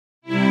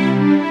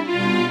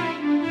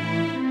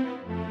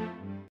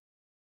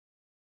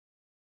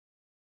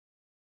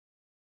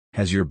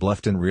Has your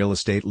Bluffton real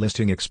estate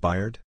listing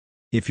expired?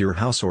 If your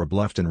house or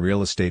Bluffton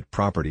real estate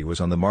property was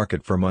on the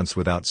market for months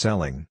without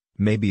selling,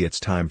 maybe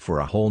it's time for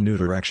a whole new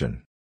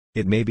direction.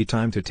 It may be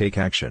time to take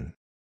action.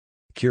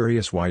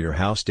 Curious why your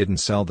house didn't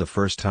sell the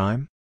first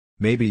time?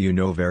 Maybe you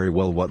know very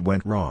well what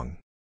went wrong.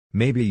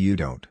 Maybe you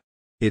don't.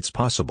 It's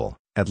possible,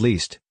 at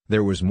least,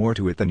 there was more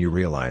to it than you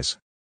realize.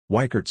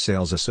 Weichert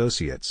Sales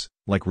Associates,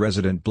 like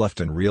resident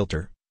Bluffton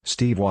Realtor,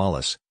 Steve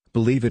Wallace,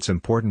 believe it's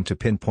important to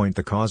pinpoint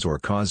the cause or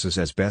causes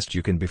as best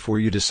you can before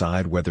you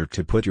decide whether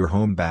to put your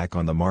home back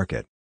on the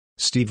market.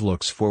 Steve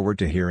looks forward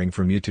to hearing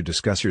from you to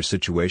discuss your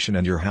situation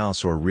and your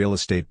house or real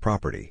estate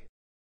property.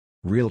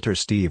 Realtor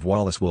Steve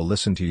Wallace will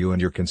listen to you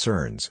and your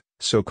concerns,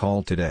 so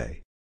call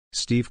today.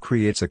 Steve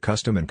creates a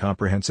custom and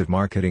comprehensive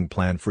marketing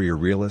plan for your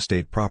real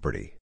estate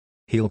property.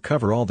 He'll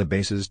cover all the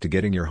bases to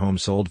getting your home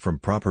sold, from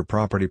proper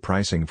property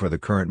pricing for the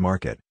current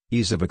market,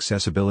 ease of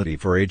accessibility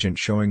for agent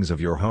showings of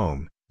your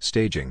home,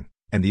 staging,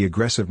 and the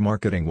aggressive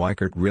marketing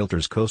Weichert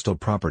Realtors Coastal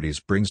Properties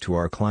brings to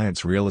our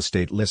clients' real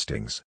estate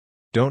listings.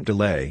 Don't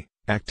delay,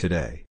 act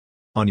today.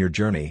 On your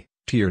journey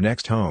to your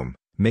next home,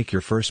 make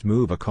your first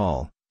move a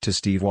call to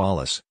Steve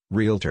Wallace,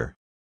 Realtor.